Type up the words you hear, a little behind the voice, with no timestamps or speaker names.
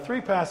three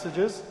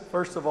passages.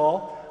 First of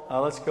all,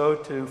 let's go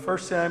to 1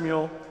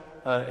 Samuel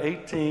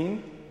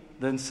 18,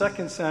 then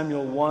 2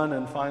 Samuel 1,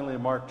 and finally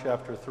Mark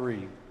chapter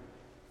 3.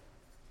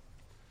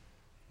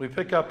 We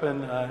pick up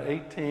in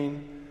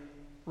 18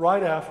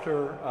 right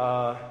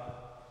after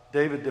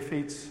David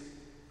defeats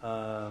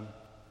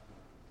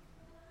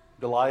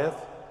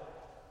Goliath.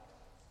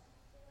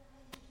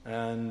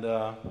 And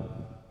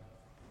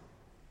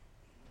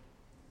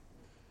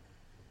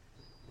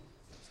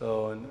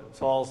so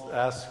Saul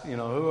asks,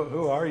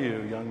 who are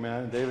you, young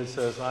man? And David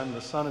says, I'm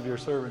the son of your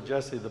servant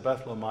Jesse the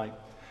Bethlehemite.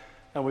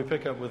 And we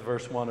pick up with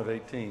verse 1 of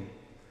 18.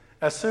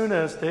 As soon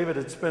as David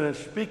had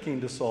finished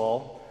speaking to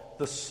Saul,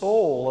 the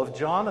soul of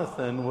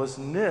Jonathan was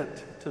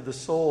knit to the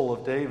soul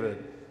of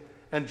David,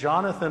 and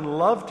Jonathan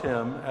loved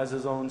him as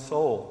his own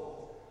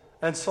soul.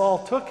 And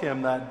Saul took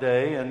him that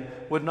day and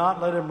would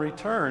not let him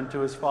return to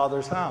his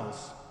father's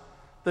house.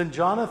 Then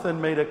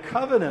Jonathan made a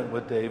covenant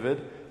with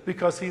David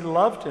because he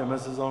loved him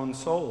as his own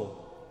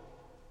soul.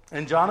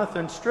 And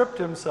Jonathan stripped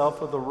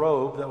himself of the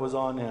robe that was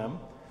on him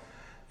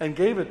and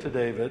gave it to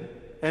David,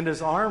 and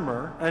his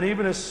armor, and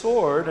even his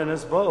sword, and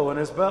his bow, and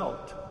his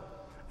belt.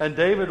 And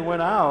David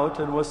went out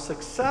and was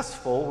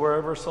successful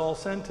wherever Saul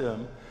sent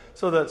him,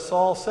 so that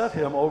Saul set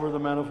him over the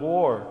men of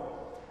war.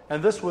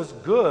 And this was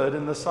good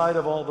in the sight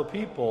of all the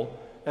people,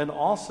 and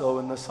also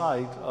in the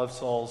sight of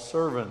Saul's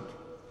servant.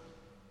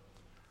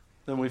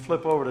 Then we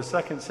flip over to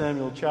 2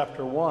 Samuel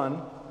chapter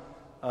 1.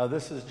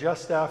 This is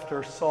just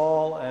after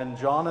Saul and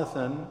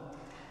Jonathan,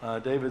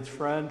 David's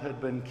friend,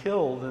 had been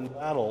killed in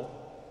battle.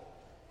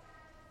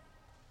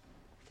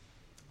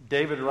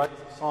 David writes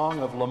a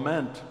song of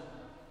lament.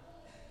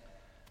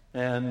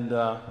 And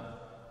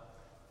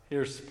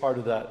here's part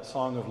of that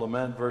song of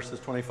lament, verses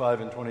 25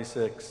 and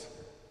 26.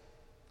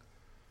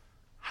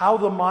 How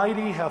the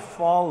mighty have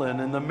fallen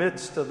in the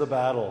midst of the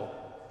battle.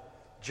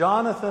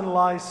 Jonathan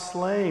lies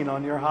slain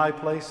on your high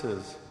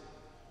places.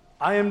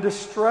 I am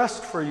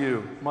distressed for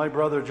you, my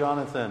brother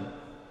Jonathan.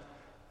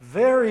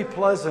 Very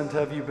pleasant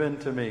have you been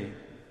to me.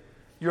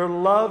 Your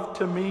love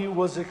to me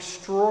was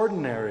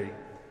extraordinary,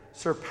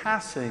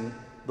 surpassing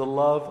the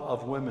love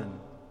of women.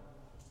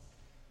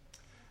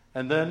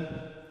 And then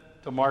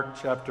to Mark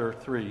chapter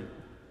 3.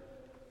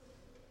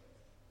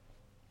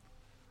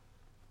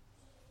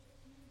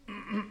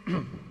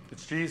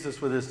 It's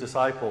Jesus with his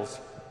disciples.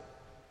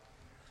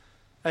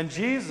 And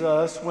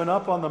Jesus went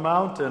up on the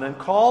mountain and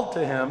called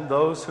to him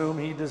those whom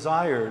he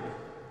desired.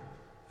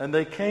 And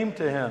they came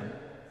to him.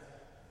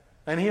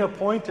 And he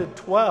appointed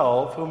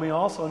 12, whom he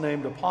also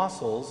named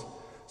apostles,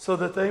 so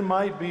that they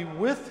might be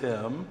with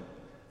him,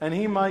 and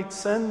he might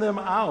send them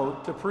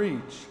out to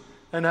preach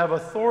and have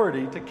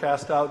authority to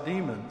cast out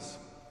demons.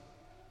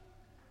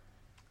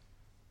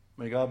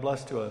 May God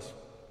bless to us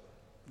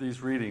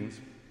these readings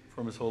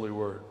from his holy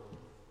word.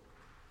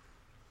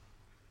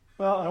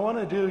 Well, I want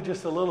to do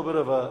just a little bit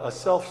of a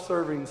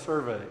self-serving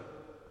survey,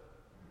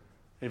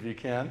 if you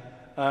can.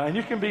 And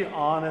you can be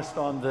honest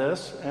on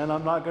this, and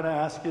I'm not going to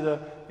ask you to,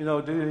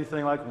 do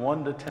anything like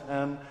 1 to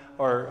 10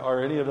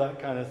 or any of that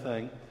kind of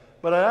thing.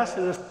 But I ask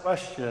you this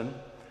question.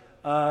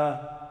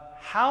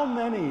 How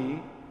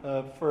many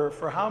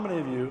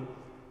of you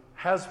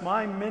has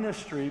my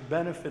ministry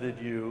benefited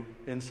you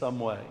in some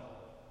way?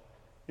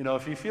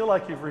 If you feel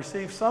like you've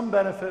received some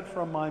benefit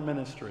from my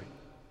ministry.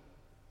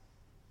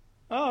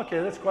 Oh, okay,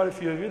 that's quite a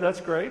few of you. That's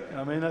great.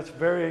 That's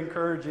very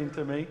encouraging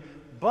to me.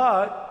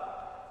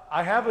 But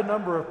I have a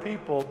number of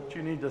people that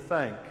you need to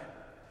thank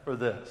for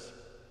this.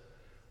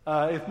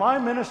 If my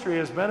ministry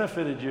has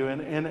benefited you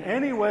in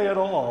any way at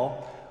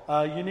all,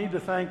 you need to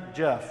thank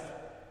Jeff.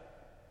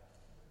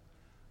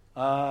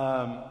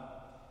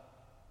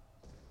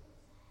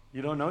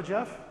 You don't know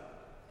Jeff?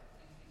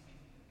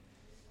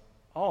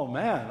 Oh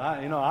man,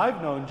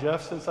 I've known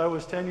Jeff since I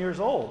was 10 years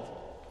old.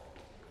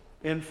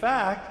 In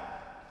fact,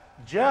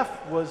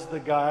 Jeff was the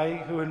guy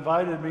who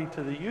invited me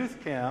to the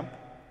youth camp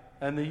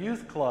and the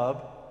youth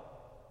club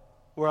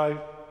where I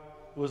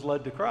was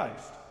led to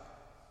Christ.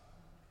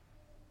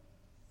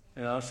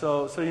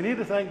 So you need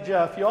to thank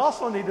Jeff. You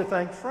also need to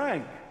thank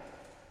Frank.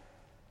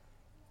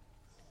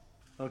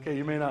 Okay,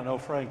 you may not know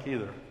Frank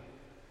either.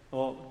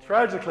 Well,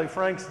 tragically,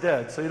 Frank's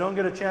dead, so you don't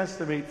get a chance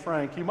to meet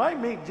Frank. You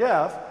might meet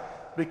Jeff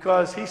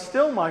because he's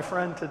still my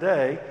friend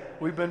today.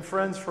 We've been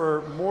friends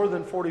for more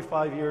than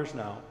 45 years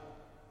now.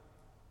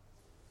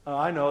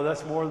 I know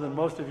that's more than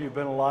most of you have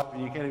been alive.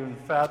 You can't even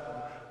fathom,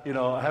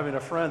 having a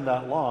friend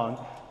that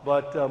long.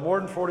 But more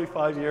than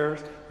 45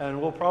 years,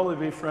 and we'll probably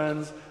be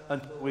friends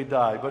until we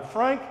die. But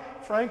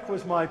Frank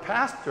was my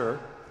pastor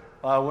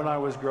when I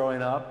was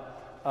growing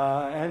up.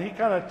 And he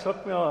kind of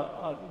took me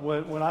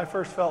when I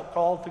first felt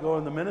called to go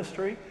in the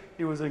ministry.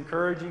 He was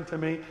encouraging to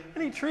me,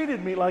 and he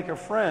treated me like a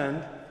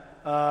friend,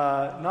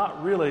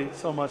 not really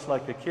so much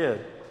like a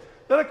kid.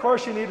 Then, of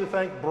course, you need to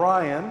thank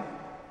Brian.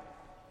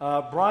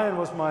 Brian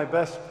was my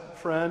best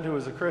friend who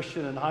was a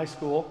Christian in high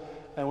school,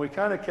 and we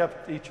kind of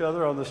kept each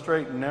other on the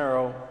straight and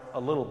narrow a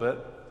little bit.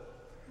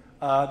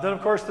 Then,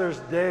 of course, there's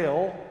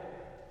Dale.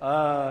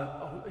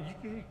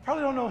 You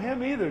probably don't know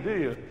him either, do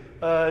you?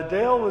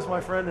 Dale was my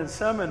friend in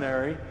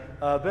seminary,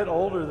 a bit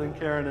older than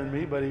Karen and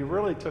me, but he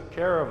really took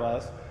care of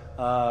us.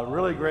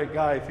 Really great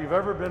guy. If you've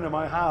ever been to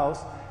my house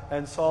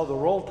and saw the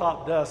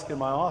roll-top desk in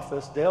my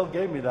office, Dale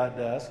gave me that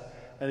desk.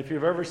 And if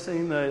you've ever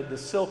seen the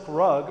silk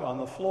rug on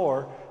the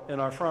floor in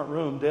our front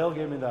room, Dale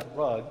gave me that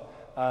rug.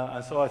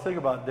 And so I think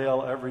about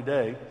Dale every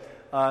day.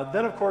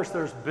 Then, of course,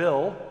 there's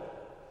Bill.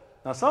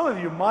 Now, some of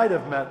you might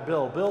have met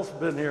Bill. Bill's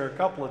been here a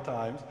couple of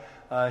times.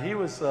 He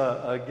was,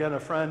 again, a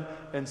friend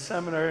in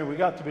seminary, and we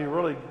got to be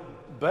really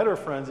better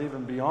friends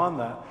even beyond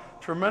that.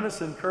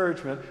 Tremendous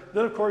encouragement.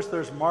 Then, of course,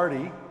 there's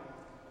Marty.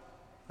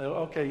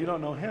 Okay, you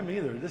don't know him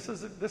either. This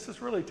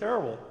is really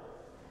terrible.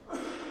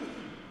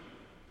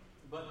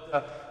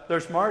 But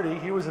there's Marty.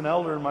 He was an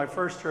elder in my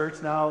first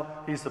church. Now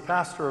he's the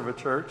pastor of a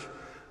church.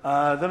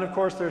 Then, of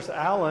course, there's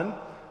Alan.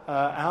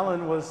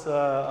 Alan was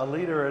a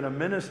leader in a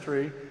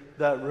ministry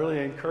that really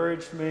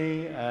encouraged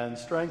me and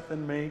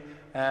strengthened me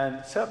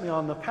and set me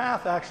on the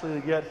path actually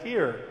to get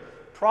here.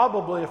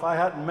 Probably if I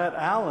hadn't met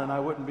Alan, I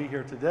wouldn't be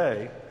here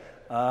today.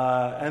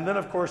 And then,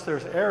 of course,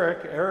 there's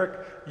Eric. Eric,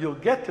 you'll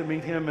get to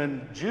meet him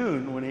in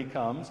June when he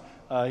comes.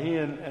 He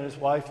and his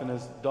wife and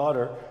his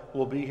daughter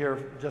will be here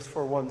just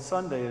for one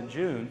Sunday in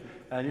June.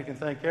 And you can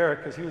thank Eric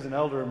because he was an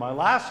elder in my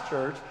last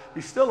church.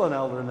 He's still an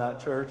elder in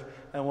that church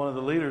and one of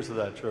the leaders of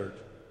that church.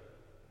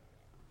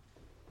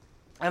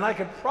 And I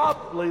could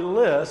probably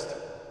list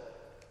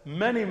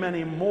many,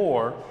 many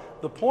more.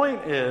 The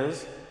point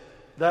is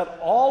that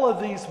all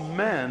of these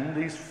men,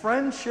 these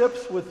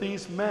friendships with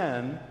these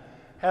men,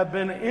 have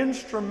been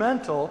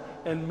instrumental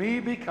in me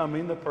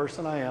becoming the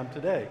person I am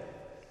today.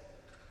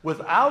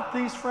 Without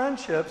these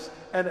friendships,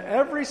 and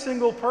every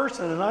single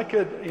person, and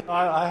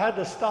I had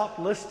to stop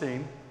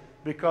listing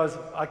because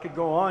I could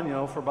go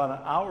on, for about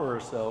an hour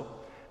or so.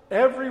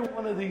 Every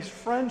one of these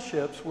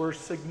friendships were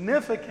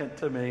significant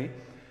to me,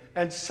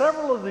 and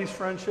several of these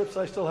friendships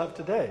I still have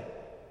today.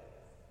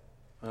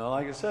 Well,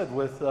 like I said,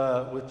 with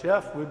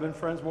Jeff, we've been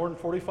friends more than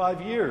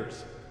 45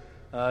 years.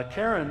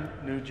 Karen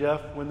knew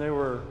Jeff when they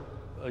were,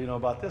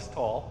 about this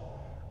tall,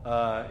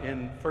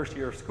 in first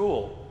year of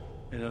school.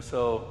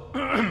 So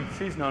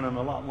she's known him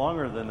a lot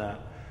longer than that.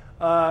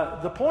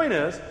 The point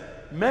is,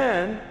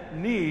 men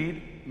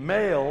need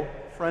male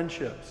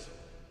friendships.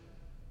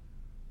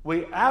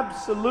 We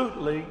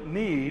absolutely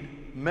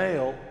need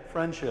male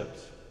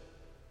friendships.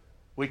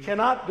 We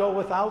cannot go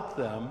without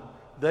them.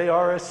 They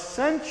are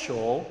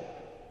essential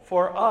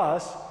for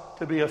us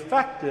to be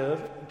effective,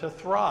 to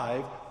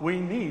thrive. We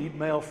need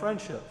male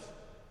friendships.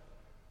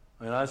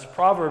 And as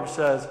Proverbs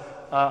says,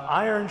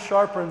 iron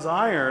sharpens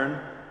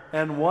iron,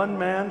 and one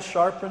man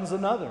sharpens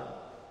another.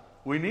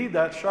 We need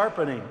that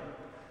sharpening.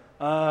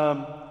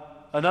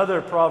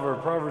 Another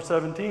proverb, Proverb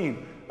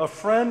 17, a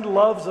friend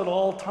loves at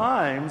all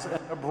times, and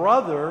a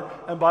brother,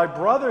 and by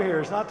brother here,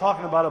 it's not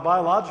talking about a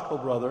biological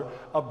brother,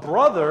 a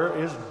brother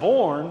is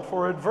born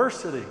for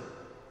adversity.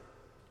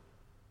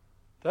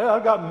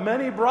 I've got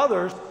many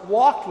brothers who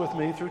walked with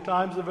me through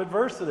times of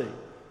adversity.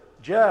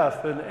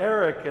 Jeff and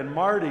Eric and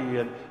Marty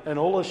and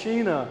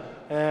Olashina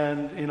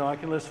and, I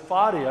can list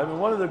Fadi.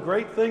 One of the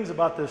great things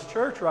about this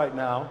church right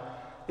now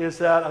is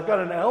that I've got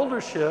an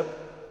eldership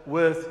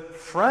with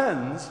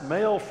friends,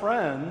 male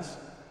friends,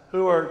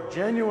 who are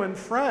genuine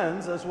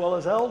friends as well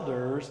as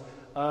elders,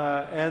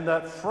 and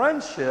that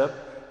friendship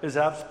is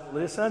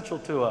absolutely essential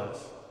to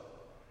us.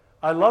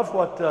 I love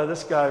what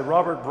this guy,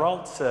 Robert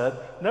Brault, said.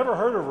 Never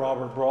heard of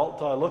Robert Brault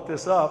until I looked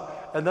this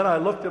up, and then I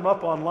looked him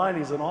up online.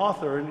 He's an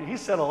author, and he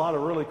said a lot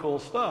of really cool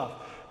stuff,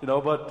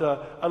 but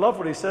I love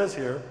what he says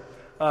here.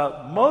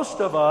 Most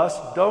of us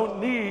don't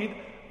need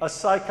a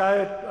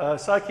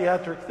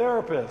psychiatric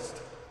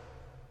therapist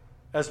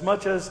as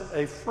much as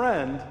a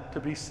friend to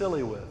be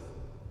silly with.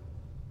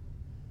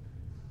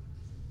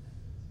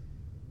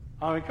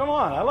 Come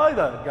on, I like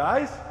that,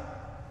 guys.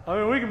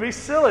 We can be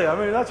silly.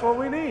 That's what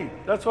we need.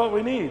 That's what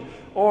we need.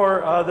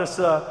 Or this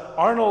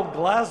Arnold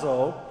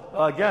Glazo,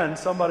 again,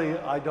 somebody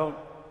I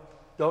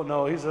don't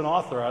know. He's an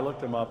author. I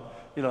looked him up.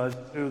 I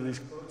knew these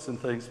quotes and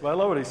things. But I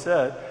love what he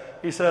said.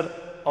 He said,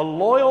 a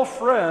loyal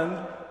friend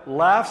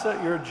laughs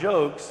at your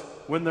jokes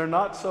when they're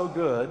not so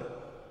good.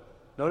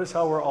 Notice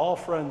how we're all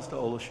friends to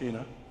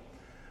Olashina.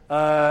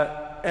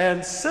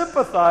 And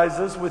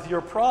sympathizes with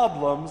your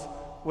problems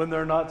when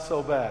they're not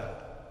so bad.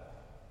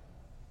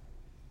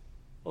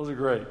 Those are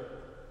great.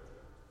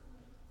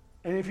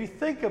 And if you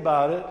think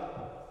about it,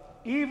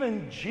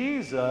 even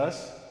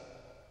Jesus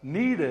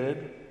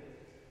needed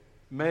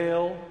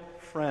male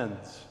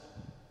friends.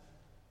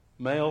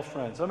 Male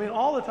friends.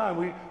 All the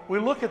time we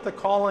look at the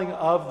calling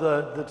of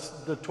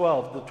the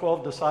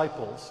 12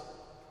 disciples.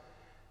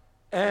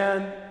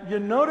 And you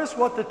notice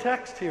what the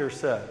text here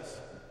says.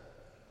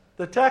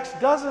 The text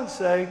doesn't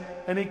say,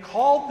 and he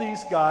called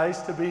these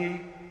guys to be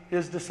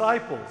his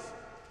disciples.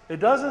 It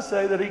doesn't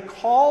say that he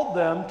called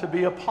them to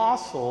be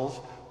apostles.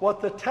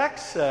 What the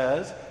text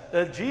says,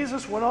 that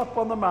Jesus went up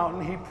on the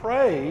mountain, he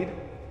prayed,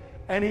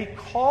 and he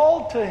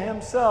called to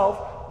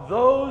himself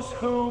those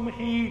whom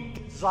he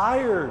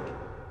desired.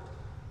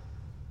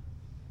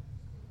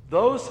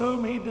 Those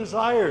whom he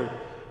desired.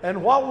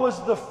 And what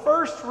was the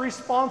first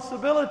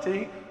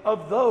responsibility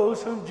of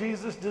those whom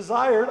Jesus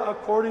desired,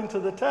 according to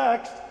the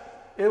text?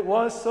 It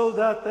was so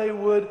that they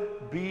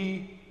would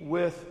be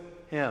with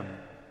him.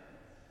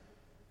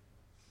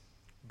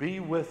 Be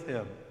with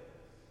him.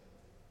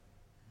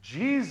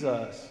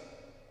 Jesus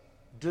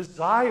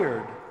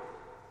desired,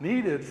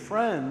 needed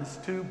friends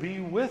to be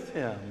with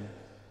him.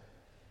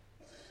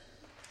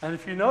 And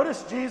if you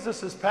notice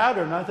Jesus'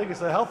 pattern, I think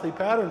it's a healthy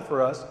pattern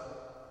for us.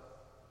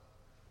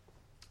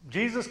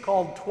 Jesus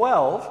called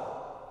 12,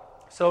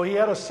 so he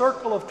had a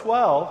circle of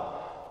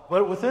 12,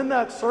 but within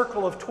that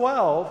circle of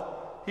 12,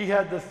 he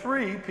had the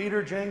three,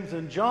 Peter, James,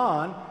 and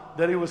John,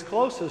 that he was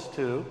closest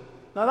to.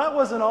 Now that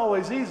wasn't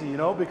always easy,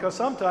 because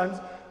sometimes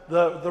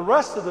the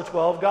rest of the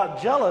 12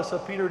 got jealous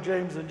of Peter,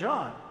 James, and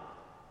John.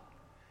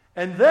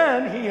 And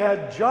then he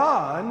had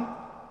John,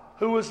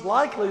 who was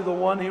likely the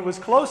one he was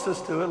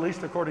closest to, at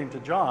least according to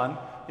John.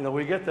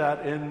 We get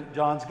that in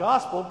John's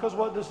gospel, because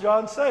what does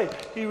John say?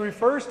 He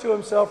refers to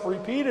himself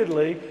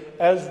repeatedly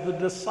as the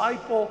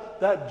disciple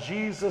that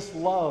Jesus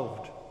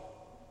loved.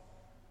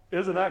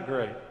 Isn't that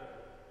great?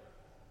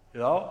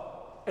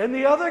 And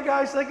the other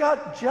guys, they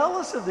got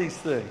jealous of these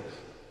things.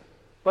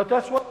 But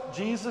that's what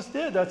Jesus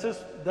did. That's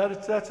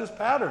his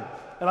pattern.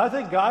 And I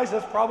think, guys,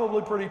 that's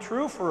probably pretty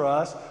true for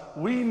us.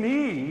 We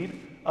need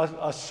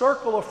a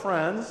circle of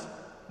friends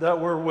that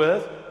we're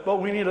with, but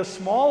we need a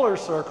smaller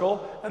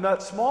circle, and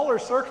that smaller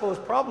circle is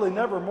probably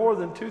never more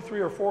than 2, 3,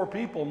 or 4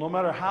 people, no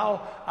matter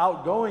how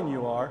outgoing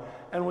you are.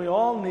 And we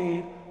all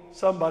need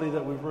somebody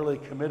that we've really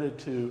committed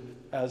to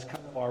as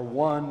kind of our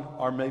one,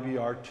 or maybe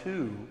our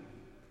two,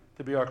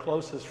 to be our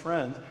closest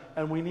friends.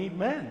 And we need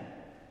men.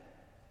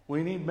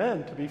 We need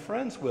men to be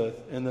friends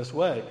with in this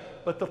way.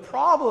 But the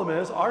problem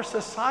is our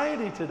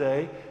society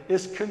today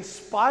is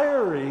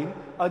conspiring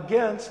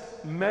against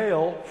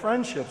male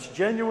friendships,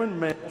 genuine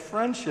male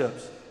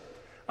friendships.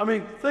 I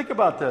mean, think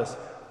about this.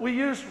 We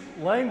use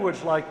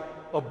language like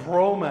a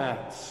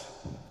bromance.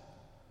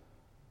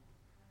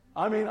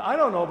 I mean, I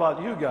don't know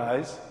about you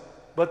guys,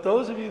 but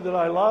those of you that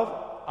I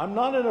love, I'm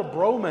not in a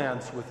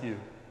bromance with you,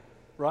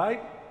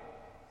 right?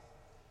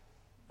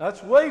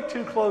 That's way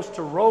too close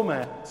to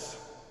romance.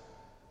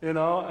 And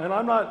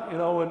I'm not,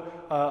 when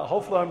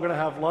hopefully I'm going to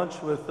have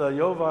lunch with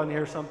Jovan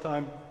here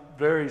sometime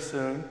very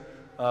soon.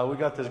 We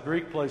got this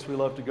Greek place we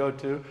love to go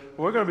to.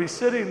 We're going to be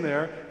sitting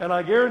there, and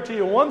I guarantee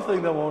you one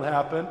thing that won't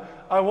happen.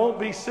 I won't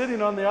be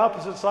sitting on the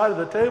opposite side of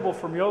the table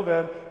from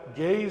Jovan,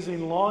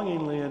 gazing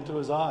longingly into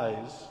his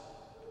eyes.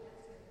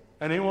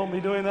 And he won't be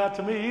doing that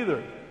to me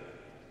either.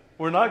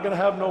 We're not going to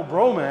have no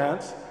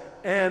bromance.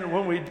 And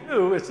when we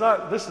do,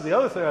 this is the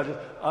other thing,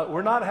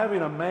 we're not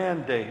having a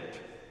mandate.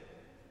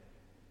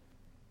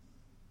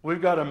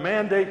 We've got a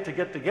mandate to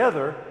get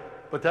together,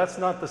 but that's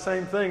not the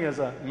same thing as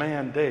a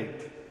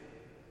mandate.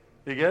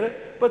 You get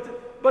it?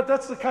 But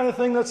that's the kind of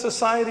thing that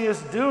society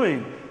is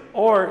doing.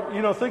 Or,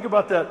 think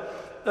about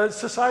that.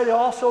 Society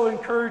also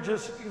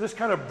encourages this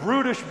kind of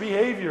brutish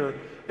behavior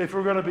if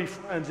we're going to be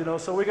friends,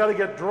 So we got to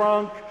get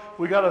drunk,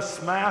 we got to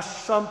smash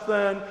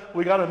something,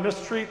 we got to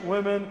mistreat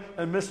women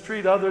and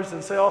mistreat others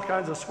and say all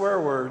kinds of swear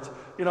words.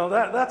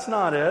 That's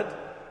not it,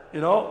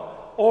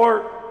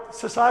 Or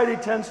society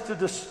tends to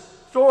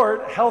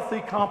distort healthy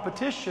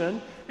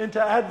competition into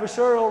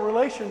adversarial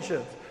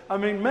relationships. I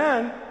mean,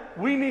 men,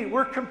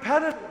 we're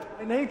competitive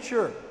by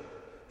nature.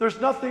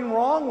 There's nothing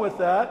wrong with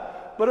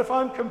that, but if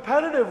I'm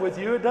competitive with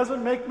you, it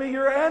doesn't make me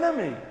your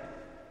enemy.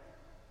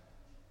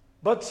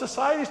 But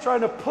society's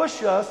trying to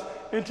push us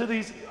into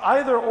these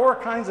either-or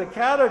kinds of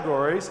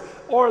categories,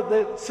 or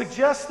that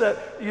suggest that,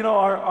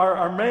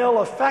 our male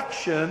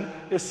affection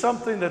is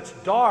something that's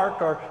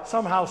dark or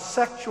somehow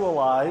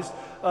sexualized,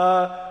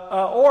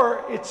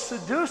 or it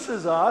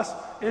seduces us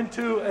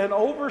into an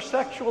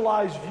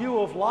over-sexualized view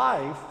of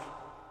life,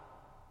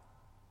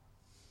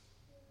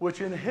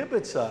 which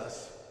inhibits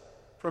us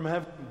from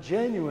having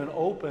genuine,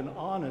 open,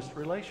 honest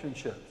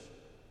relationships.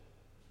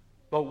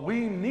 But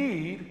we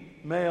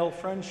need male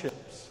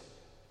friendships.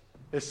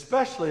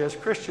 Especially as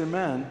Christian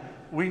men,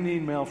 we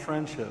need male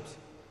friendships.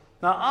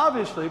 Now,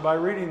 obviously, by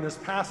reading this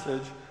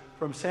passage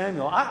from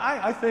Samuel,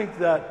 I think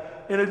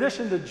that in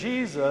addition to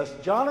Jesus,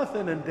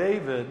 Jonathan and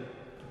David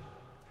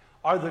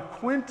are the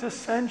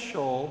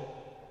quintessential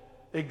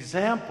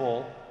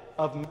example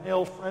of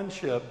male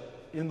friendship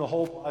in the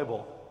whole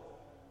Bible.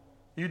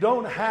 You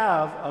don't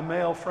have a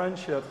male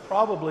friendship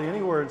probably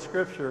anywhere in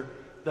Scripture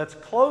that's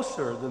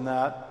closer than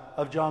that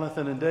of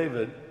Jonathan and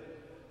David.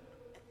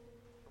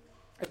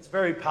 It's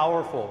very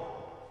powerful.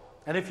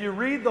 And if you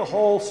read the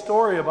whole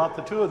story about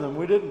the two of them,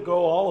 we didn't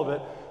go all of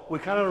it. We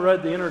kind of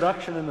read the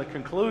introduction and the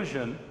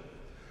conclusion.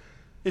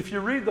 If you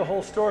read the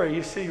whole story,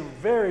 you see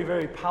very,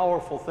 very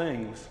powerful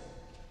things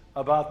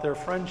about their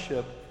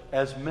friendship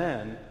as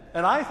men.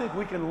 And I think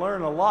we can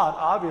learn a lot,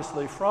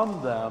 obviously,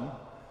 from them.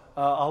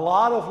 A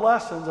lot of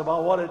lessons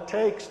about what it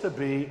takes to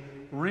be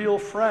real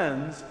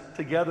friends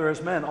together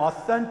as men.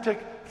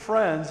 Authentic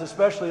friends,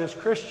 especially as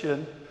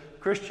Christian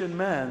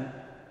men.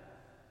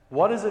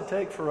 What does it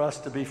take for us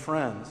to be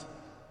friends?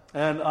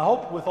 And I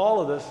hope with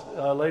all of this,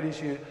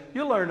 ladies,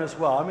 you learn as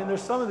well. I mean,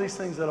 there's some of these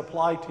things that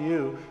apply to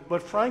you,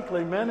 but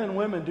frankly, men and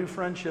women do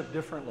friendship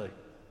differently.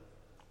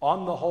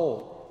 On the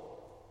whole,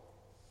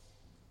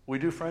 we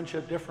do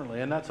friendship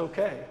differently, and that's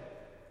okay.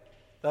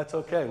 That's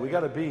okay. We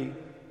got to be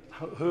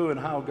who and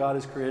how God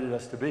has created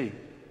us to be.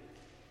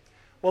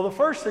 Well, the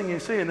first thing you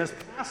see in this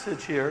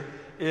passage here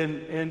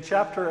in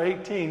chapter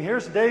 18,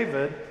 here's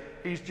David.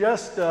 He's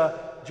just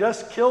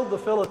killed the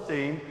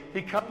Philistine.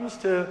 He comes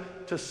to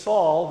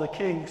Saul, the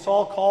king.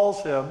 Saul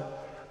calls him.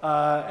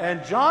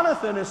 And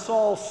Jonathan is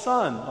Saul's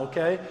son,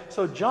 okay?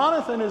 So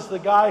Jonathan is the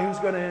guy who's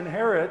going to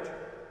inherit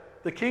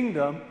the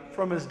kingdom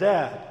from his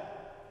dad.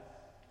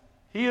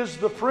 He is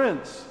the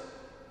prince.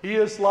 He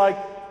is like,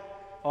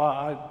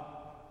 I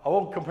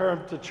won't compare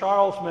him to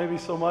Charles maybe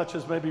so much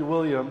as maybe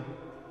William.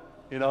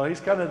 You know, he's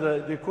kind of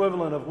the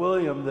equivalent of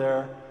William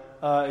there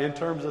in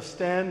terms of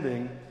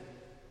standing.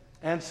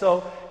 And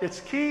so it's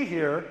key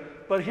here.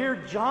 But here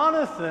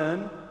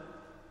Jonathan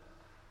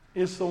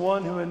is the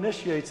one who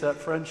initiates that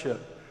friendship.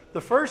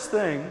 The first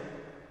thing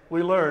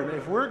we learn,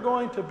 if we're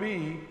going to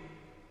be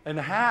and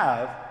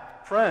have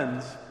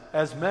friends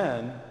as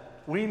men,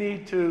 we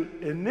need to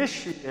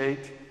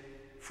initiate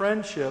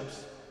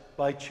friendships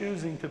by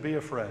choosing to be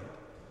a friend.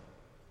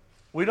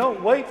 We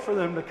don't wait for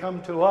them to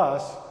come to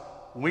us.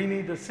 We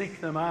need to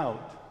seek them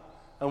out,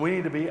 and we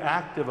need to be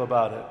active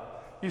about it.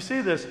 You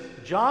see this,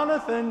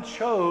 Jonathan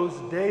chose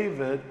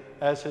David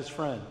as his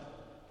friend.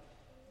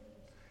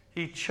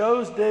 He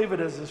chose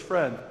David as his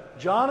friend.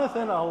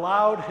 Jonathan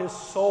allowed his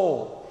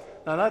soul.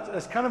 Now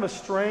that's kind of a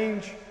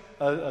strange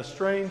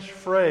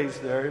phrase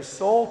there. His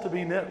soul to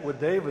be knit with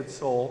David's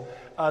soul.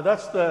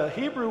 That's the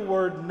Hebrew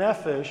word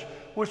nephesh,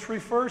 which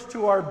refers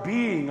to our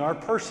being, our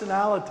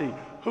personality,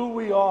 who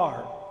we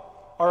are,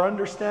 our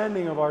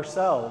understanding of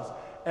ourselves.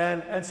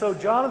 And so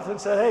Jonathan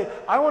said, hey,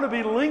 I want to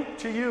be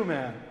linked to you,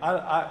 man.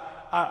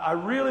 I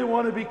really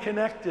want to be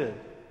connected.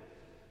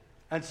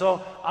 And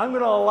so I'm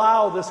going to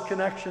allow this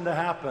connection to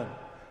happen.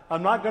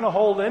 I'm not going to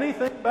hold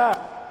anything back.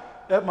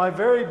 At my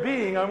very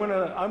being, I'm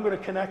going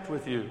to connect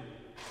with you.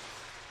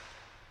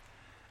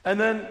 And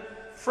then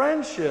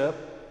friendship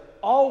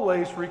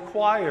always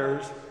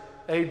requires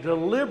a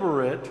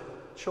deliberate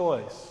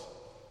choice.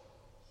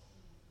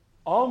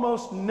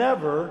 Almost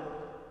never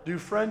do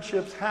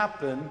friendships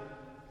happen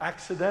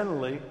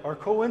accidentally or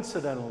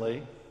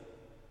coincidentally.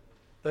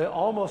 They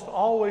almost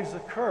always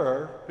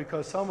occur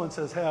because someone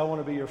says, hey, I want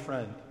to be your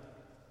friend.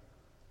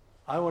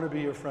 I want to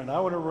be your friend. I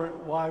want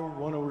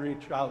to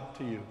reach out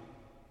to you.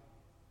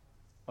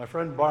 My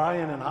friend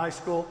Brian in high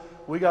school,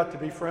 we got to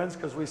be friends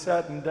because we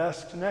sat in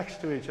desks next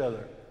to each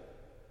other.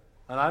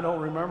 And I don't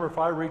remember if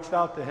I reached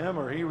out to him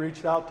or he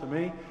reached out to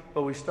me,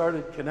 but we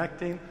started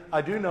connecting.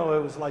 I do know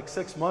it was like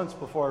 6 months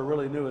before I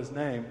really knew his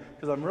name,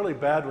 because I'm really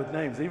bad with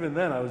names. Even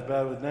then I was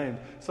bad with names.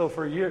 So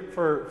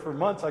for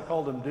months I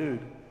called him Dude.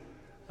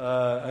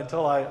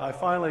 Until I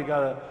finally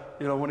got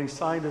when he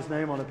signed his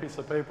name on a piece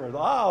of paper, I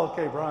thought,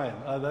 okay, Brian,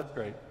 that's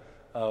great.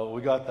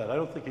 We got that. I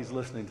don't think he's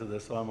listening to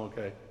this, so I'm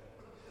okay.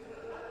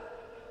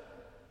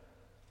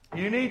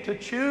 You need to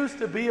choose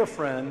to be a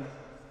friend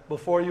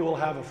before you will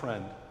have a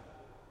friend.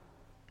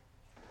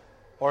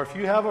 Or if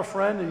you have a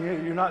friend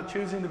and you're not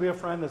choosing to be a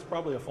friend, that's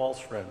probably a false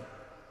friend.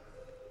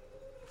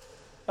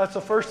 That's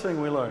the first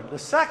thing we learn. The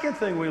second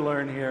thing we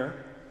learn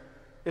here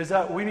is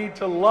that we need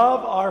to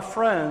love our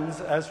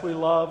friends as we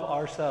love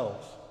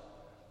ourselves.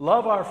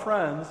 Love our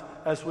friends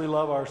as we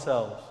love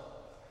ourselves.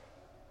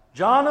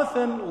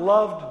 Jonathan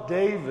loved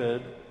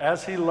David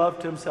as he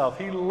loved himself.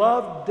 He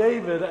loved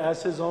David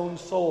as his own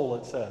soul,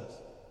 it says.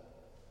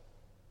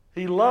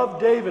 He loved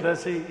David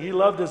as he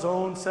loved his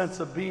own sense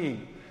of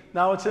being.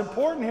 Now, it's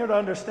important here to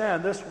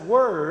understand this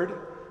word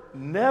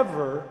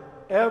never,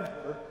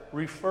 ever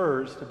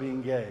refers to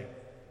being gay.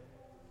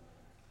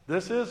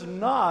 This is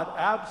not,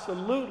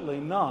 absolutely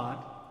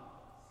not,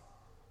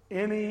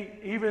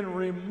 even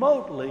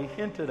remotely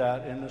hinted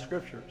at in the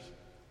Scriptures.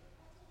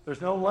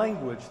 There's no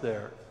language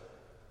there.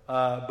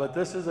 But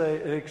this is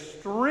an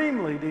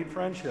extremely deep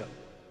friendship.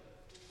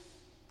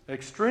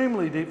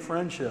 Extremely deep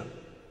friendship.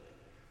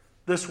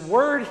 This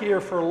word here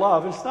for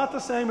love, it's not the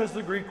same as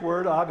the Greek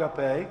word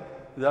agape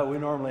that we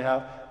normally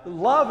have.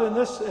 Love in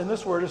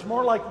this word is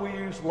more like we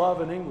use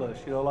love in English.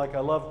 Like I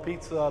love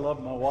pizza, I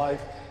love my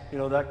wife,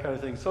 that kind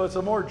of thing. So it's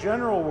a more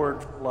general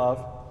word for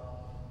love.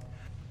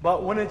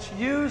 But when it's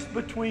used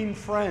between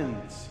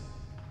friends,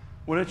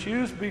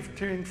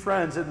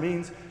 it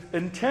means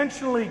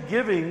intentionally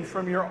giving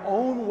from your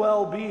own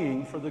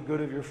well-being for the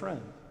good of your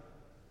friend.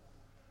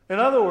 In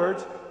other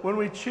words, when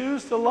we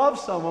choose to love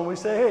someone, we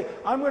say, hey,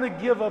 I'm going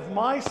to give of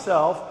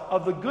myself,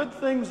 of the good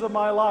things of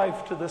my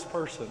life to this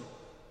person,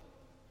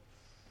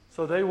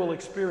 so they will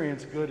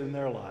experience good in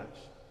their lives.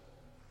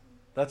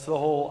 That's the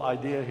whole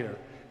idea here.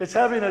 It's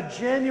having a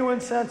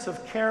genuine sense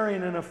of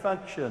caring and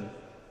affection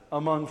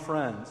among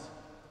friends.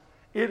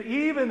 It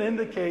even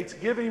indicates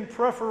giving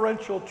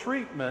preferential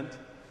treatment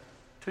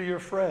to your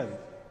friend.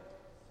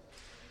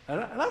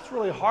 And that's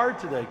really hard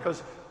today,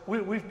 because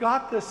we've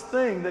got this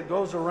thing that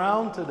goes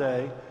around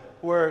today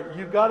where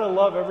you've got to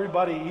love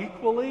everybody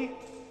equally.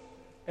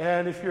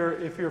 And if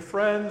you're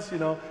friends,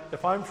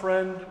 if I'm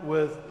friend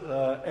with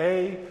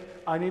A,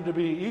 I need to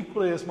be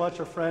equally as much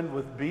a friend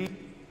with B.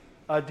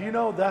 Do you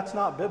know that's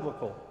not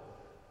biblical?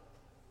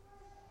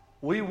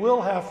 We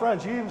will have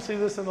friends. You even see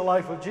this in the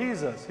life of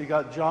Jesus. You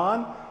got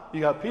John, you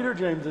got Peter,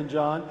 James, and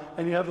John,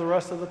 and you have the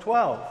rest of the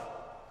 12.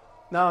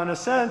 Now, in a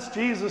sense,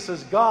 Jesus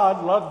as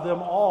God loved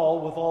them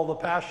all with all the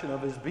passion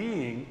of his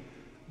being,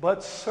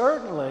 but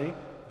certainly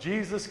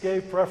Jesus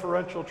gave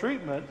preferential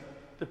treatment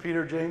to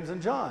Peter, James,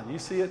 and John. You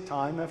see it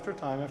time after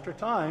time after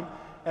time,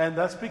 and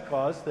that's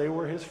because they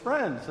were his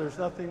friends. There's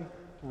nothing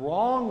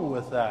wrong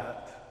with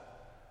that.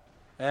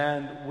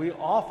 And we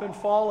often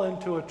fall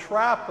into a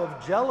trap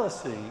of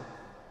jealousy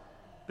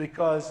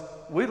because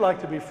we'd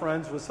like to be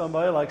friends with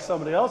somebody like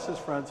somebody else is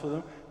friends with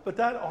them, but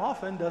that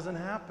often doesn't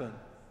happen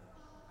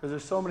because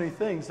there's so many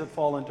things that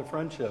fall into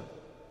friendship.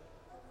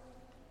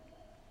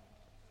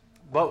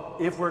 But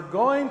if we're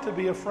going to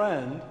be a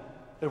friend,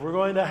 if we're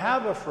going to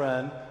have a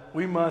friend,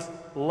 we must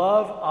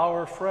love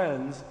our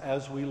friends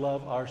as we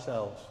love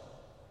ourselves.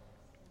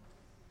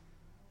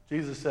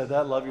 Jesus said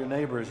that, love your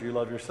neighbor as you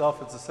love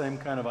yourself. It's the same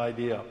kind of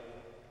idea.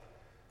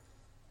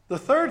 The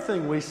third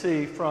thing we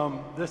see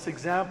from this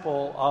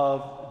example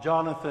of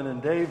Jonathan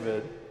and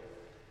David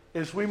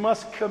is we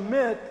must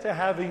commit to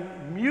having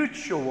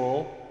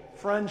mutual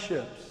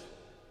friendships.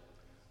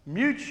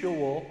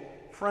 Mutual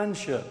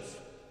friendships.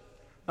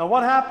 Now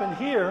what happened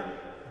here,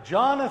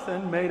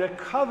 Jonathan made a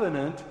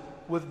covenant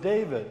with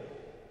David.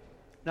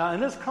 Now in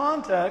this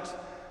context,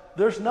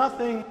 there's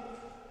nothing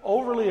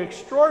overly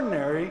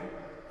extraordinary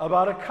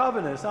about a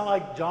covenant. It's not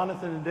like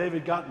Jonathan and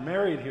David got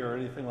married here or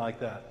anything like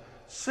that.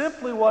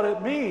 Simply what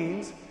it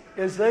means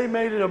is they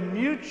made it a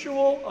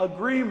mutual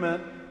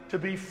agreement to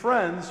be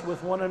friends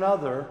with one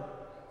another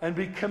and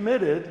be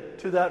committed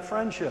to that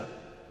friendship.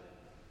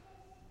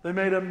 They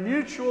made a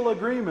mutual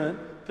agreement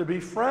to be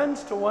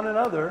friends to one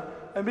another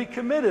and be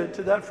committed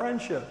to that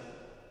friendship.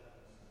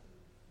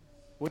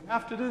 We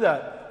have to do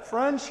that.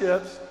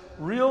 Friendships,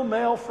 real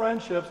male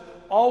friendships,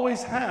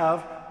 always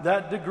have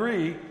that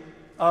degree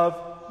of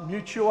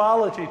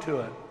mutuality to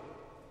it.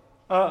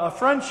 A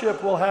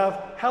friendship will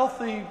have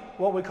healthy,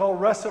 what we call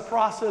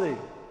reciprocity.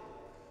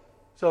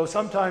 So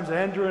sometimes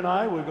Andrew and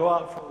I would go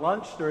out for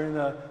lunch during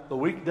the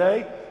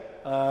weekday,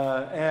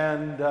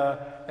 and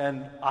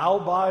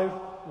I'll buy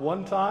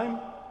one time,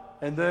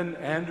 and then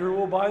Andrew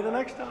will buy the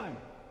next time.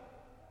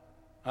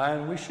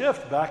 And we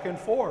shift back and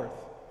forth,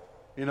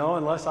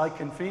 unless I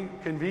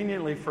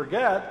conveniently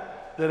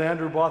forget that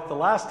Andrew bought the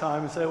last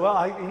time and say, well,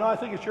 I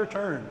think it's your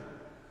turn.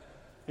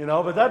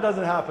 But that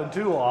doesn't happen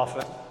too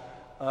often.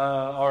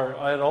 Or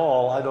at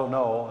all, I don't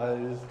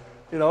know.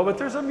 But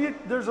there's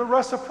a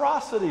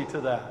reciprocity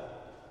to that.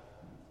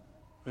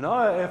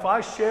 If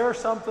I share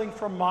something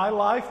from my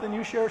life, then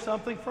you share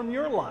something from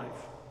your life.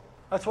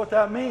 That's what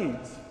that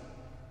means.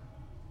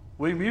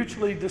 We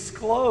mutually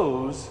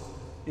disclose,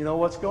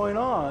 what's going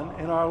on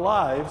in our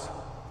lives.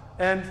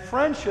 And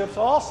friendships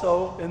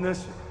also, in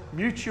this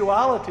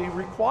mutuality,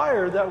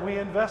 require that we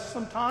invest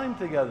some time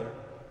together.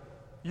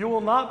 You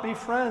will not be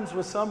friends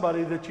with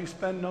somebody that you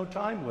spend no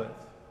time with.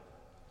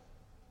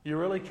 You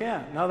really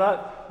can't. Now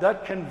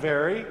that can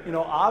vary.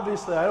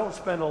 Obviously I don't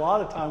spend a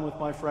lot of time with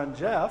my friend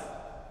Jeff,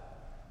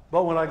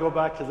 but when I go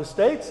back to the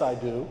States I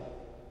do.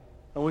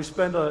 And we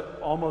spend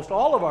almost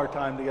all of our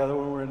time together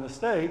when we're in the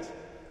States,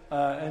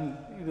 and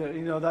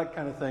that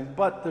kind of thing.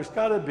 But there's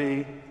got to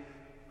be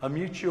a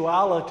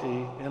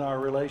mutuality in our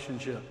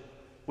relationship.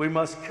 We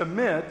must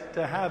commit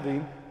to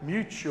having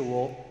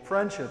mutual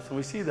friendships, and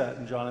we see that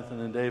in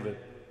Jonathan and David.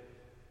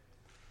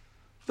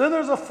 Then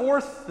there's a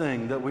fourth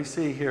thing that we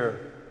see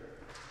here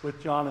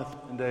with Jonathan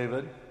and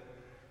David,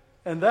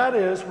 and that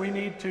is we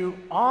need to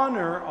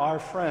honor our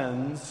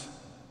friends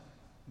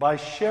by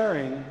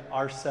sharing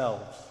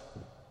ourselves.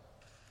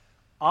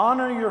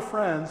 Honor your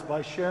friends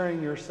by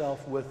sharing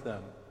yourself with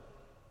them.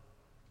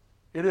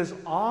 It is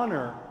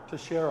honor to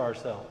share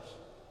ourselves,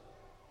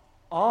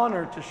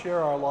 honor to share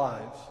our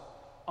lives,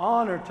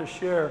 honor to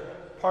share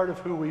part of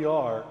who we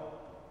are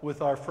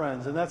with our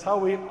friends, and that's how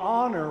we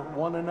honor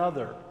one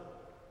another.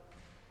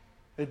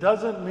 It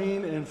doesn't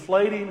mean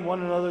inflating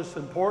one another's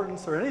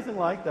importance or anything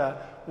like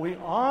that. We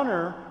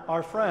honor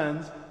our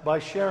friends by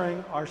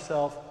sharing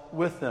ourselves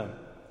with them.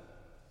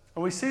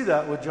 And we see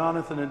that with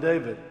Jonathan and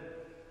David.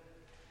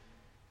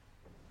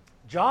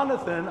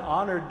 Jonathan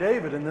honored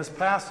David in this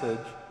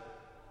passage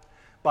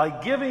by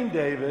giving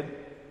David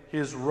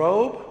his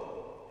robe,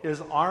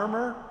 his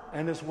armor,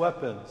 and his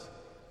weapons.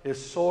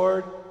 His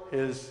sword,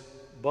 his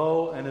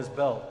bow, and his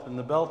belt. And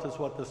the belt is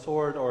what the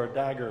sword or a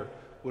dagger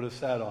would have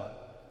sat on.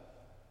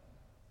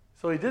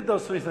 So he did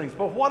those three things.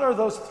 But what are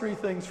those three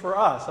things for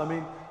us?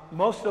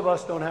 Most of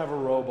us don't have a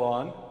robe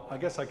on. I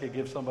guess I could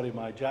give somebody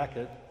my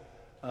jacket,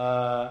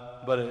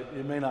 but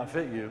it may not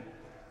fit you.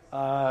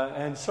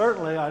 And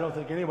certainly I don't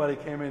think anybody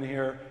came in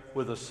here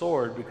with a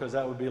sword, because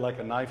that would be like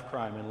a knife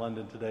crime in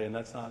London today, and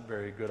that's not a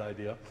very good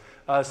idea.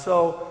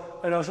 So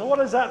what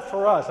is that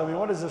for us?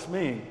 What does this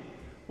mean?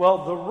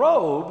 Well, the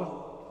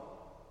robe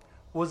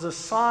was a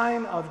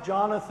sign of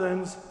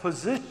Jonathan's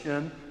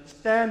position,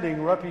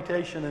 standing,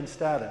 reputation, and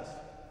status.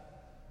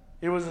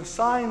 It was a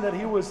sign that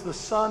he was the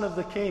son of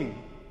the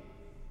king.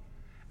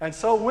 And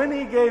so when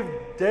he gave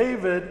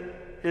David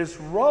his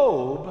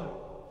robe,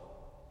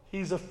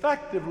 he's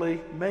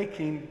effectively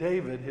making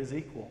David his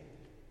equal.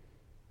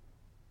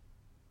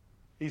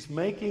 He's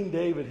making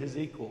David his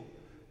equal.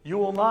 You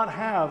will not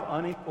have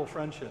unequal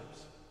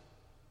friendships.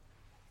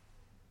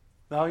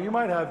 Now, you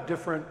might have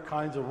different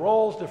kinds of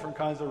roles, different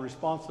kinds of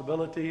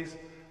responsibilities,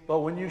 but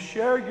when you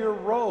share your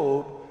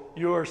robe,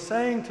 you are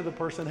saying to the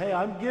person, hey,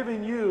 I'm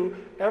giving you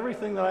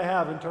everything that I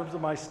have in terms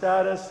of my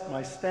status,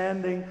 my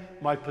standing,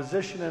 my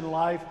position in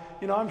life.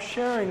 You know, I'm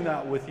sharing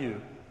that with you.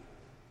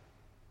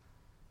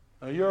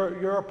 Now,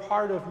 you're a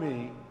part of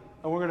me,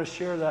 and we're going to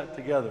share that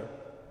together.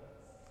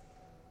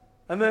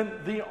 And then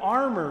the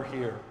armor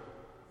here.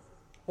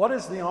 What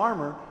is the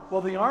armor?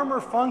 Well, the armor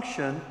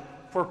functioned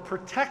for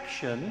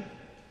protection,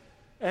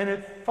 and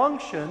it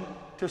functioned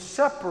to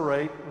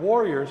separate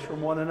warriors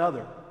from one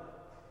another.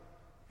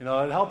 You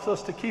know, it helps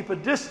us to keep a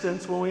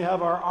distance when we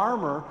have our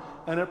armor,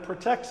 and it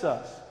protects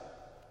us.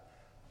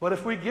 But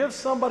if we give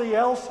somebody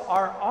else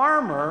our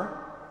armor,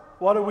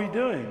 what are we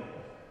doing?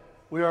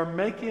 We are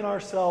making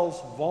ourselves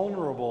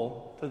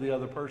vulnerable to the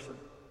other person.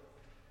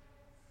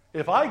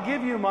 If I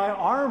give you my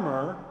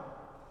armor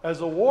as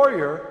a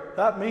warrior,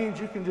 that means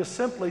you can just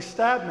simply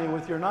stab me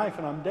with your knife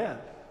and I'm dead.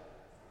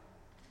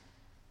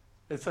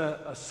 It's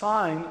a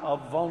sign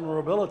of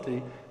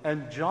vulnerability.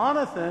 And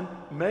Jonathan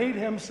made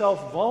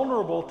himself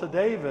vulnerable to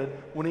David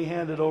when he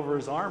handed over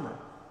his armor.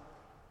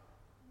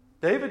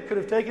 David could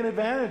have taken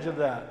advantage of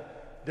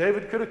that.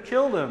 David could have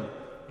killed him.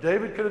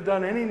 David could have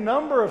done any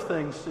number of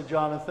things to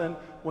Jonathan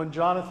when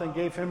Jonathan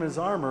gave him his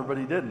armor, but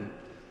he didn't.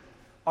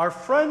 Our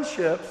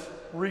friendships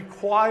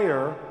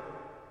require,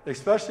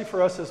 especially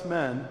for us as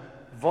men,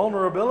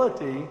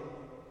 vulnerability,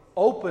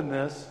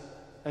 openness,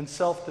 and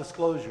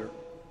self-disclosure.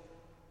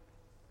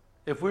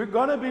 If we're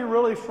going to be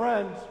really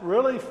friends,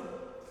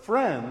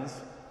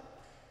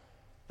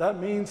 that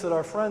means that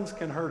our friends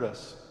can hurt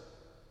us.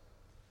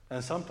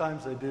 And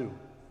sometimes they do.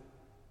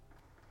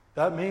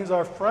 That means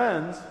our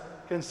friends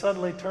can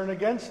suddenly turn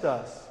against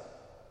us.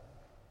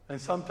 And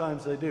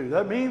sometimes they do.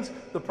 That means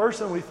the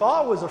person we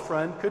thought was a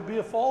friend could be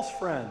a false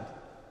friend.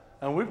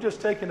 And we've just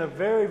taken a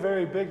very,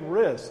 very big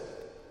risk.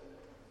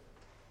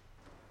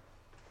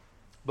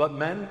 But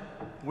men,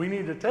 we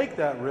need to take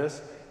that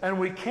risk, and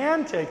we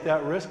can take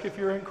that risk if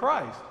you're in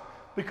Christ.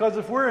 Because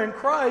if we're in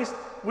Christ,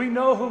 we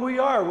know who we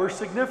are. We're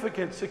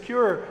significant,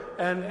 secure,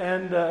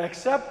 and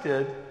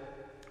accepted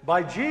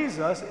by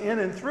Jesus, in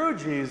and through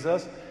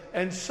Jesus.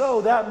 And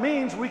so that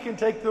means we can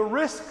take the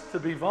risk to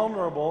be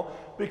vulnerable,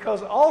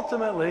 because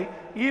ultimately,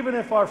 even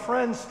if our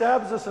friend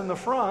stabs us in the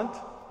front,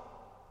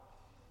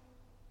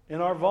 in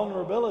our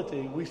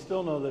vulnerability, we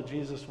still know that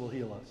Jesus will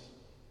heal us.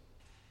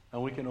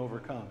 And we can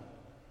overcome.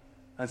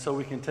 And so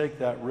we can take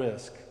that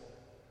risk.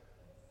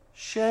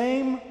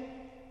 Shame,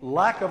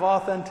 lack of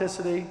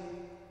authenticity,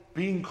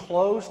 being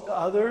closed to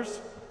others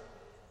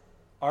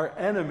are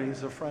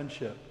enemies of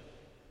friendship.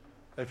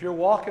 If you're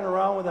walking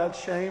around with that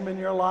shame in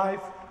your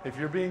life, if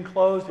you're being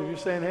closed, if you're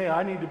saying, hey,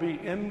 I need to be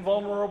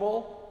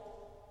invulnerable,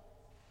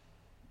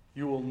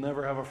 you will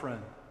never have a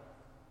friend,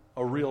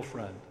 a real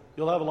friend.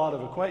 You'll have a lot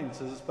of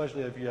acquaintances,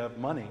 especially if you have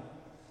money,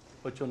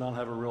 but you'll not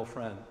have a real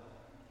friend.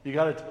 You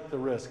got to take the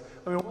risk.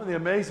 I mean, one of the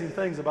amazing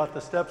things about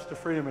the steps to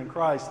freedom in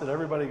Christ that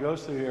everybody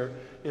goes through here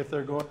if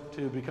they're going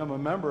to become a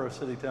member of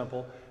City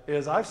Temple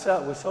is I've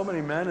sat with so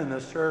many men in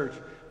this church,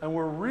 and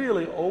we're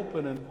really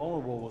open and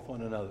vulnerable with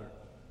one another.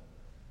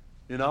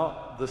 You know,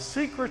 the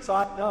secrets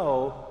I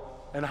know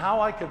and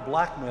how I could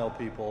blackmail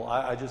people,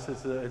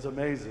 it's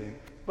amazing.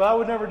 But I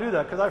would never do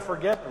that because I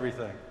forget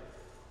everything.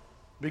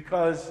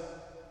 Because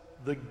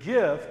the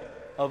gift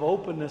of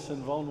openness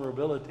and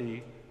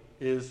vulnerability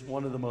is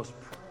one of the most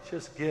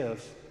precious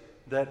gifts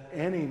that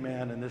any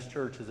man in this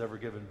church has ever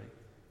given me.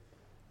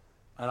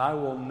 And I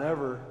will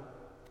never,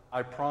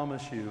 I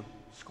promise you,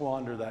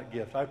 squander that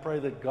gift. I pray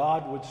that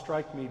God would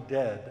strike me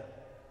dead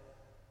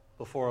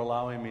before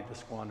allowing me to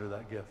squander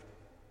that gift,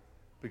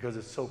 because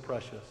it's so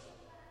precious.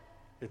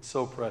 It's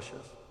so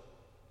precious.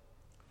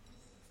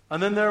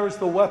 And then there was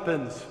the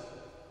weapons.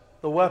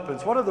 The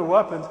weapons. What are the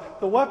weapons?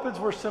 The weapons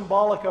were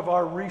symbolic of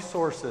our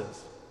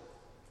resources.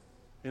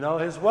 You know,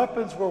 his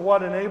weapons were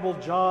what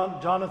enabled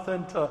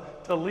Jonathan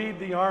to lead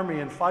the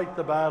army and fight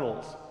the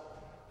battles.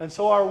 And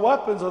so our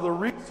weapons are the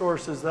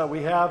resources that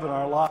we have in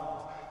our lives.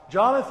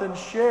 Jonathan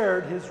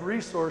shared his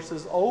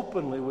resources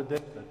openly with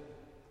David.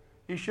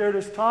 He shared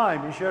his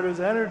time. He shared his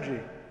energy.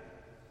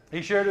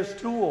 He shared his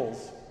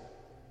tools.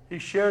 He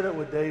shared it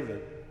with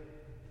David.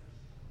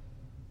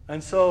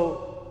 And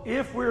so,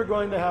 if we're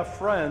going to have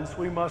friends,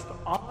 we must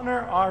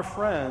honor our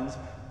friends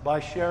by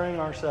sharing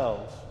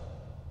ourselves.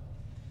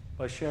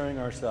 By sharing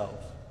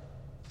ourselves.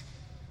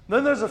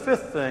 Then there's a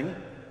fifth thing.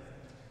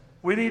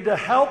 We need to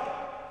help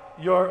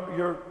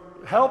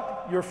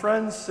your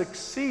friends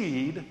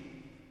succeed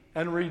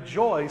and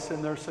rejoice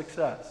in their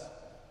success.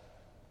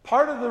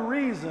 Part of the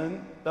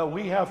reason that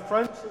we have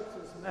friendships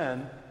as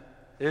men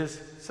is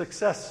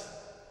success.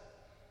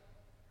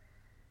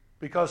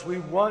 Because we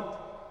want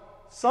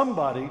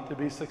somebody to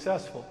be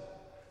successful.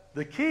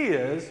 The key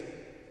is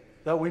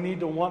that we need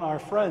to want our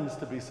friends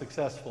to be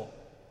successful,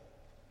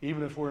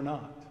 even if we're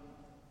not.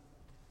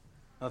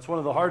 That's one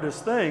of the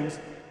hardest things,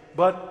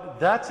 but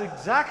that's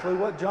exactly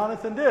what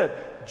Jonathan did.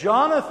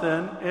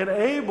 Jonathan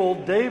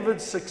enabled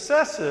David's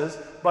successes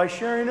by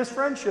sharing his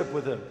friendship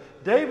with him.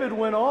 David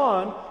went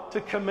on to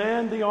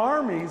command the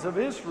armies of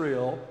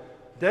Israel.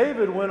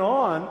 David went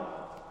on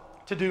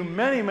to do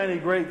many, many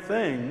great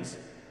things.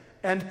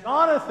 And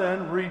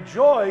Jonathan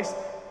rejoiced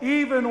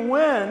even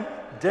when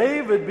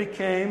David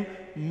became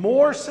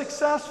more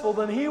successful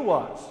than he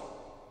was.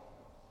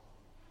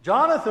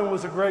 Jonathan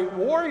was a great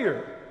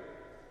warrior,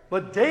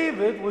 but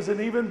David was an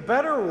even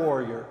better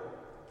warrior.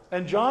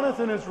 And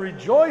Jonathan is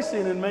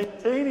rejoicing and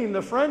maintaining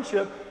the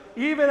friendship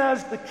even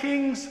as the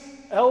king's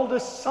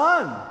eldest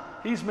son.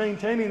 He's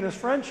maintaining this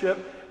friendship,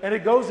 and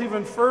it goes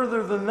even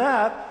further than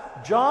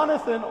that.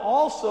 Jonathan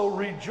also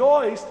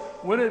rejoiced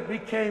when it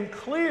became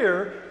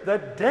clear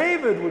that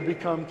David would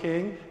become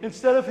king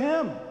instead of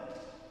him.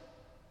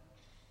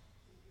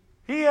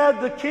 He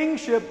had the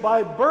kingship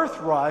by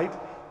birthright,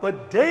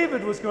 but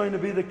David was going to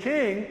be the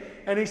king.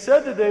 And he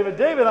said to David,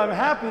 David, I'm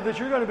happy that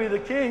you're going to be the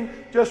king.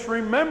 Just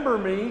remember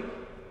me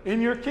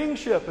in your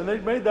kingship. And they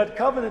made that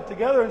covenant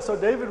together, and so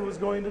David was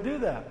going to do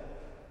that.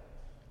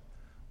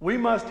 We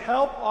must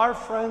help our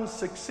friends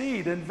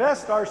succeed,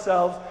 invest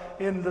ourselves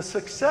in the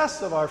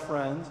success of our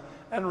friends,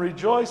 and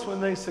rejoice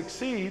when they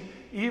succeed,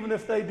 even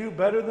if they do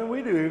better than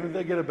we do, even if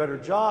they get a better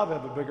job,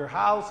 have a bigger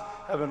house,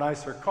 have a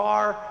nicer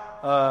car,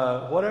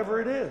 whatever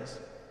it is.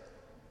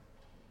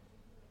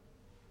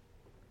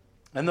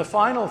 And the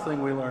final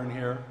thing we learn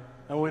here,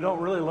 and we don't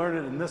really learn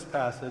it in this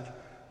passage,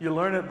 you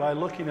learn it by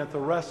looking at the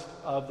rest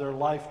of their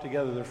life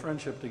together, their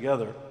friendship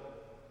together,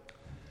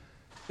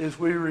 is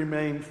we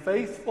remain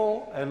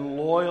faithful and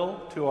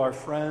loyal to our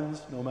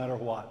friends no matter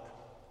what.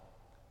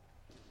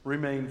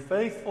 Remain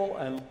faithful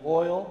and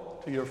loyal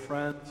to your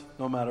friends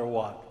no matter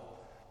what.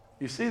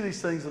 You see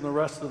these things in the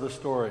rest of the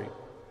story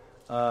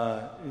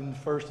in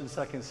 1 and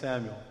 2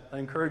 Samuel. I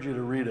encourage you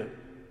to read it.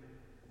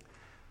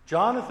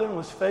 Jonathan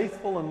was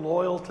faithful and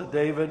loyal to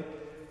David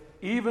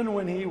even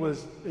when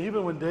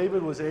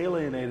David was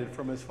alienated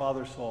from his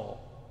father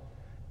Saul.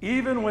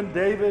 Even when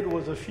David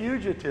was a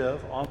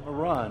fugitive on the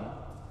run.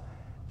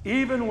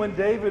 Even when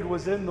David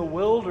was in the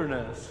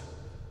wilderness,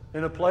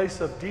 in a place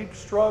of deep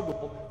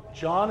struggle,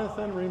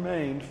 Jonathan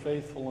remained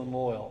faithful and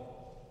loyal.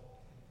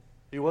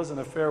 He wasn't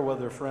a fair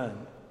weather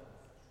friend.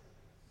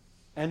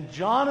 And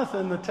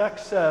Jonathan, the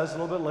text says, a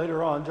little bit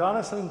later on,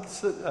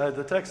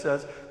 the text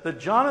says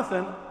that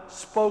Jonathan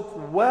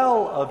spoke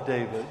well of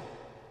David,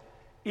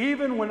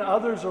 even when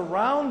others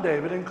around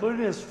David,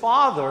 including his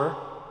father,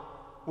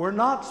 were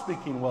not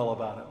speaking well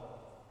about him.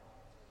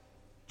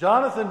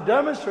 Jonathan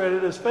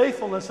demonstrated his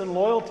faithfulness and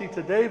loyalty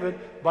to David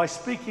by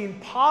speaking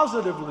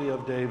positively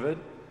of David,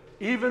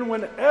 even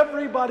when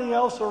everybody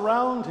else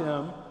around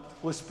him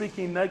was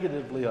speaking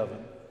negatively of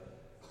him.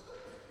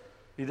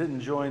 He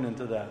didn't join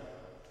into that.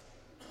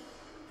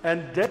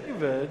 And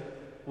David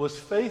was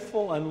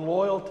faithful and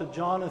loyal to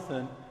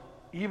Jonathan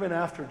even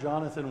after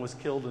Jonathan was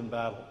killed in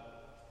battle.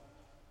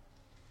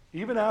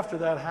 Even after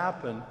that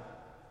happened,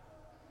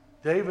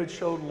 David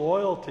showed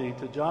loyalty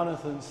to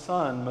Jonathan's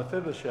son,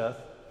 Mephibosheth.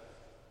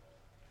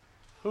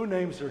 Who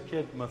names their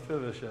kid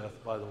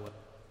Mephibosheth, by the way?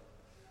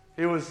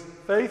 He was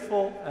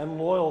faithful and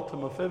loyal to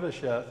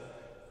Mephibosheth.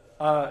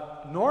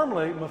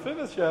 Normally,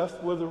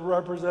 Mephibosheth would have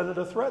represented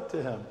a threat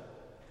to him,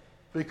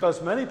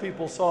 because many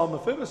people saw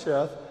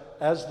Mephibosheth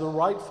as the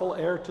rightful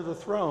heir to the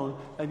throne,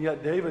 and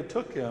yet David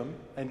took him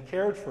and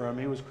cared for him.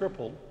 He was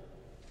crippled.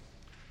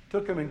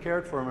 Took him and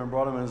cared for him and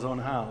brought him in his own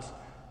house,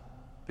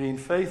 being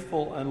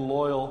faithful and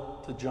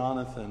loyal to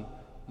Jonathan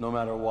no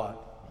matter what.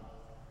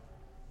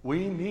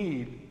 We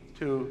need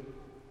to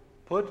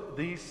put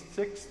these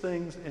 6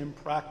 things in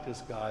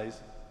practice,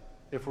 guys,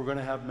 if we're going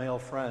to have male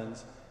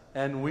friends,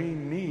 and we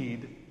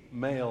need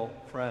male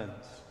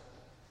friends.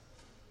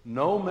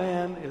 No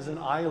man is an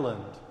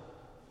island.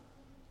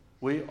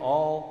 We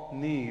all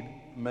need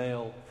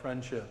male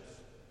friendships,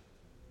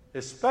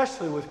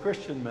 especially with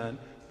Christian men,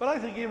 but I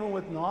think even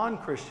with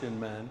non-Christian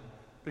men,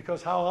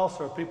 because how else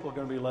are people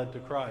going to be led to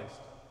Christ?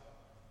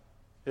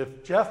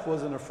 If Jeff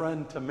wasn't a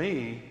friend to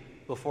me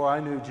before I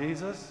knew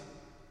Jesus,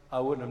 I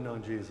wouldn't have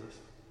known Jesus.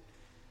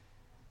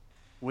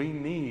 We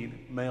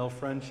need male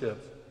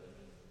friendships.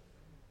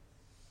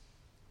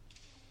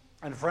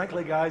 And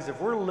frankly, guys, if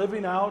we're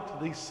living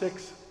out these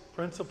 6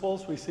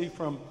 principles we see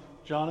from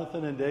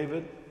Jonathan and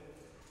David,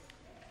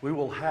 we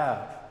will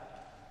have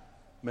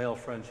male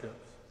friendships.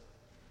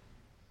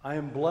 I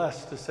am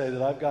blessed to say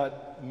that I've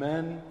got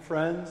men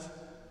friends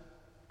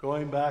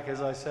going back,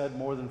 as I said,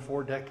 more than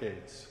 4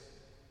 decades.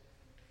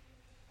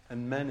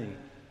 And many,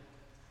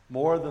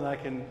 more than I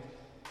can,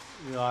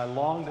 I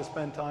long to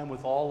spend time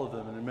with all of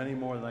them, and many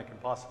more than I can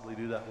possibly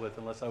do that with,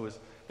 unless I was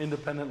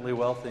independently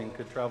wealthy and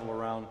could travel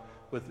around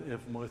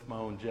with my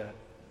own jet,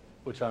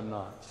 which I'm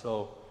not.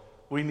 So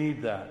we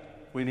need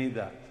that. We need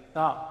that.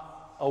 Now,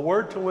 A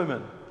word to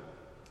women.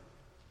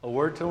 A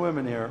word to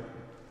women here,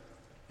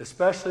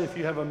 especially if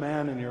you have a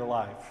man in your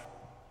life,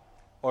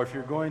 or if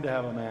you're going to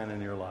have a man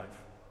in your life.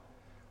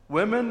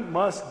 Women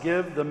must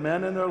give the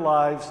men in their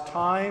lives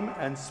time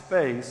and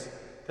space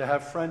to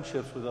have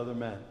friendships with other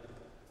men.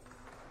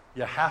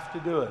 You have to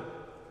do it.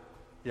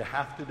 You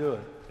have to do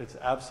it. It's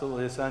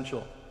absolutely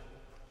essential.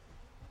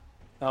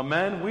 Now,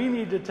 men, we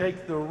need to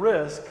take the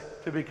risk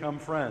to become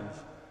friends.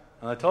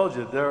 And I told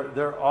you,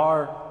 there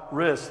are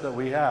risks that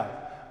we have.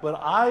 But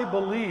I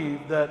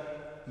believe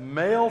that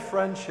male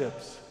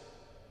friendships,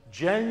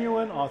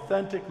 genuine,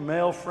 authentic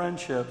male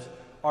friendships,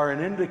 are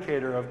an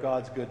indicator of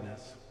God's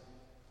goodness.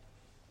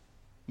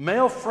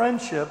 Male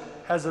friendship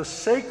has a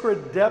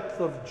sacred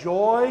depth of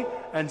joy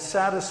and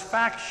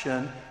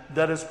satisfaction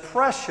that is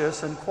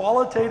precious and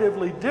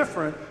qualitatively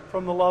different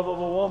from the love of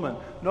a woman.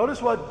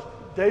 Notice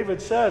what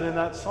David said in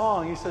that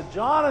song. He said,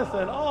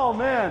 Jonathan, oh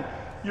man,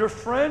 your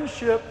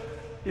friendship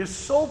is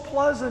so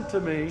pleasant to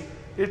me,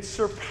 it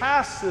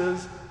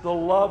surpasses the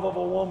love of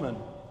a woman.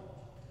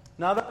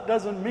 Now that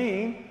doesn't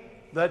mean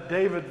that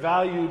David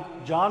valued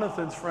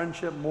Jonathan's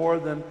friendship more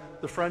than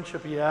the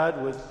friendship he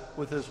had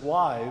with his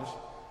wives.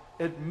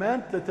 It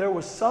meant that there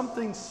was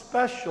something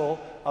special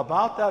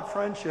about that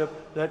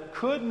friendship that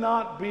could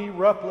not be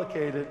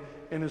replicated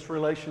in his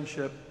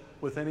relationship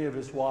with any of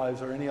his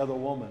wives or any other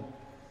woman.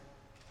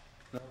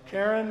 Now,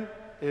 Karen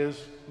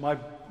is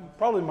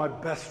probably my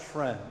best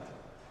friend.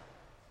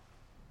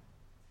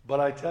 But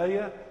I tell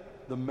you,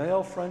 the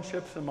male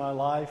friendships in my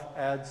life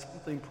add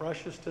something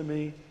precious to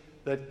me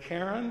that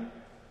Karen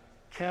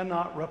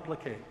cannot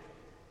replicate,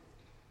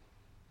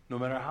 no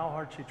matter how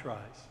hard she tries.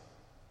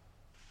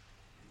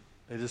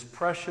 It is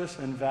precious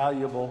and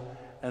valuable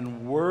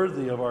and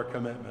worthy of our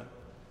commitment.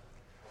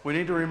 We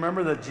need to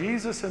remember that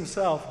Jesus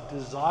himself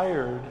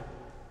desired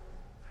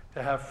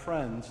to have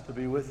friends to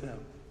be with him.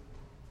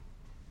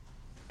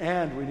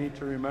 And we need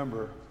to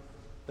remember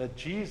that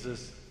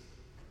Jesus,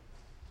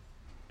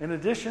 in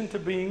addition to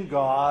being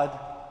God,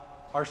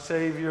 our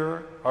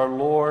Savior, our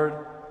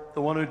Lord,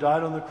 the one who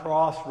died on the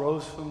cross,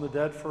 rose from the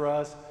dead for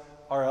us,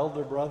 our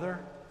elder brother,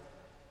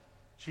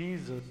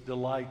 Jesus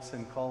delights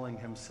in calling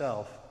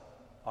himself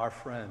our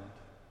friend.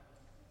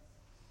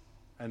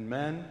 And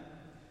men,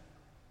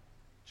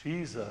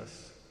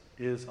 Jesus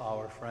is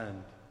our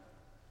friend.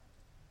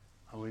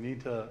 And we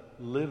need to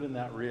live in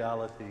that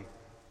reality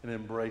and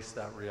embrace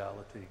that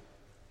reality.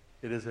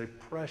 It is a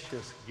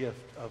precious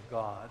gift of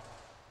God.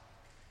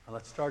 And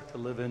let's start to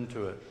live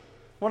into it.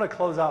 I want to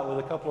close out with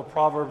a couple of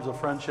proverbs of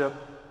friendship.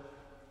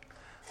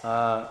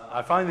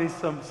 I find these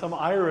some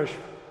Irish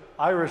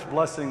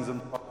blessings in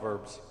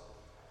Proverbs.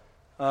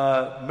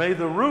 May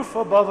the roof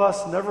above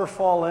us never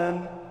fall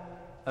in,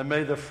 and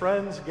may the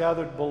friends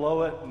gathered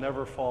below it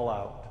never fall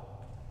out.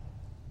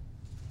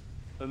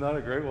 Isn't that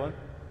a great one?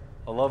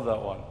 I love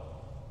that one.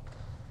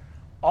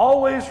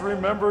 Always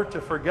remember to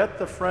forget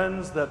the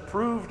friends that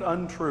proved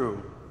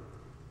untrue,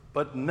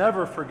 but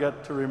never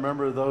forget to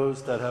remember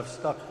those that have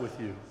stuck with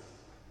you.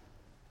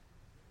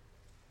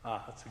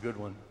 That's a good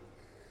one.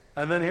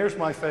 And then here's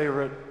my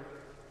favorite.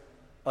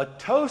 A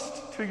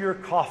toast to your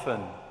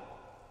coffin.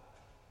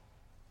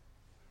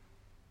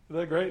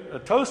 Isn't that great? A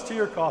toast to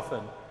your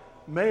coffin.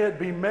 May it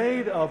be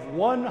made of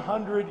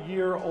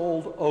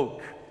 100-year-old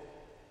oak.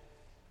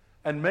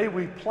 And may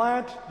we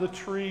plant the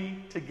tree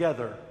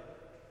together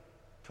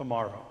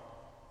tomorrow.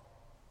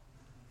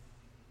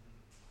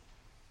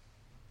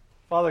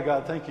 Father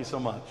God, thank you so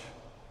much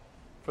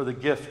for the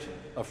gift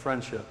of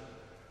friendship.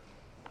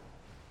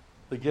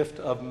 The gift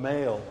of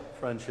male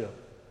friendship.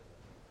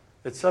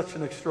 It's such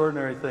an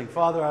extraordinary thing.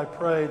 Father, I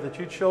pray that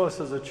you'd show us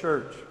as a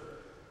church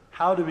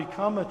how to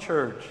become a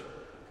church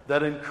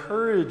that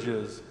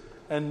encourages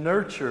and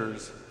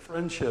nurtures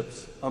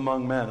friendships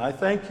among men. I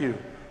thank you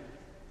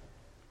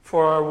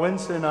for our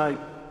Wednesday night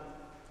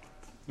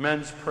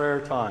men's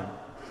prayer time.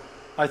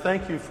 I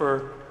thank you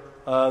for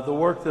the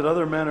work that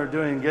other men are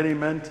doing, getting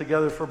men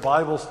together for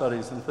Bible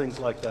studies and things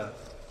like that.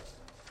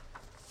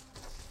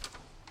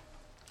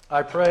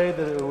 I pray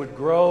that it would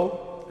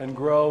grow and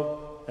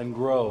grow and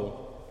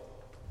grow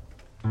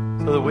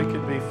so that we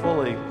could be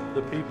fully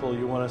the people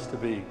you want us to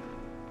be.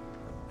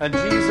 And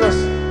Jesus,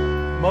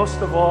 most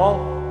of all,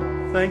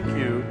 thank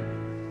you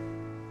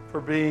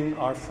for being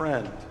our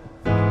friend,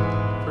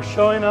 for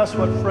showing us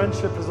what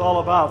friendship is all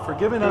about, for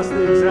giving us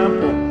the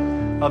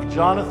example of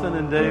Jonathan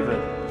and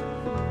David.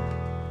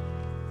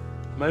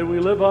 May we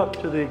live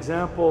up to the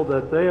example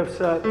that they have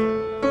set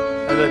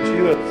and that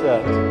you have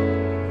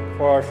set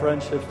for our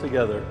friendships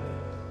together.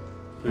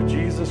 Through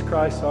Jesus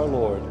Christ our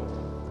Lord.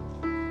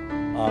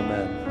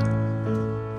 Amen.